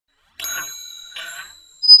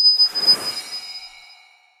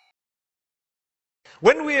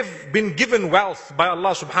When we have been given wealth by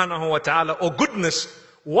Allah subhanahu wa ta'ala or goodness,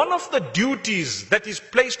 one of the duties that is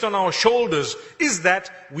placed on our shoulders is that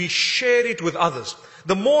we share it with others.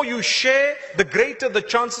 The more you share, the greater the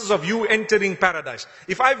chances of you entering paradise.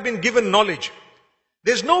 If I've been given knowledge,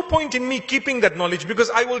 there's no point in me keeping that knowledge because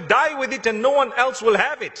I will die with it and no one else will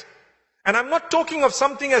have it. And I'm not talking of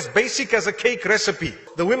something as basic as a cake recipe.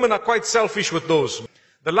 The women are quite selfish with those.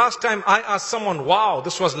 The last time I asked someone, wow,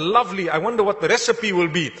 this was lovely, I wonder what the recipe will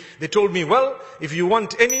be. They told me, well, if you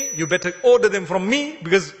want any, you better order them from me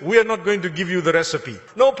because we are not going to give you the recipe.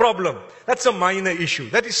 No problem. That's a minor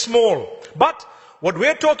issue. That is small. But what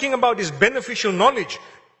we're talking about is beneficial knowledge,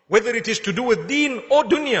 whether it is to do with deen or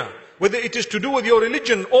dunya, whether it is to do with your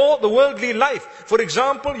religion or the worldly life. For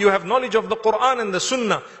example, you have knowledge of the Quran and the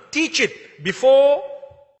Sunnah. Teach it before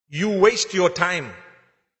you waste your time.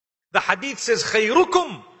 The hadith says,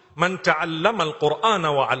 خَيْرُكُمْ مَنْ تَعَلَّمَ الْقُرْآنَ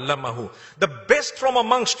وَعَلَّمَهُ. The best from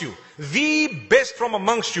amongst you, the best from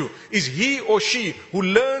amongst you is he or she who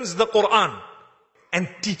learns the Quran and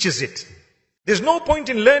teaches it. There's no point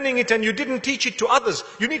in learning it and you didn't teach it to others.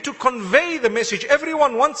 You need to convey the message.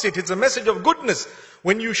 Everyone wants it. It's a message of goodness.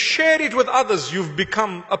 When you share it with others, you've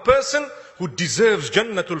become a person who deserves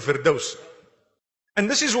Jannatul Firdaus. And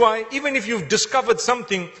this is why, even if you've discovered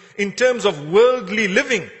something in terms of worldly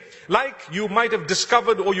living, like you might have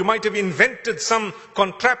discovered or you might have invented some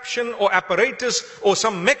contraption or apparatus or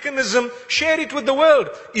some mechanism, share it with the world.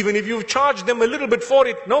 Even if you've charged them a little bit for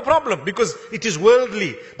it, no problem, because it is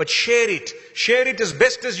worldly. But share it. Share it as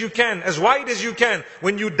best as you can, as wide as you can.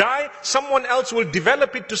 When you die, someone else will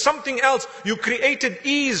develop it to something else. You created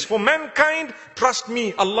ease for mankind. Trust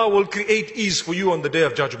me, Allah will create ease for you on the Day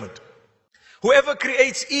of Judgment. Whoever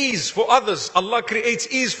creates ease for others, Allah creates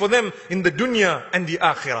ease for them in the dunya and the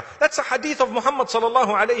akhirah. That's a hadith of Muhammad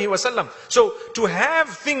sallallahu alayhi wasallam. So to have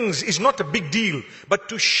things is not a big deal, but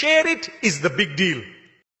to share it is the big deal.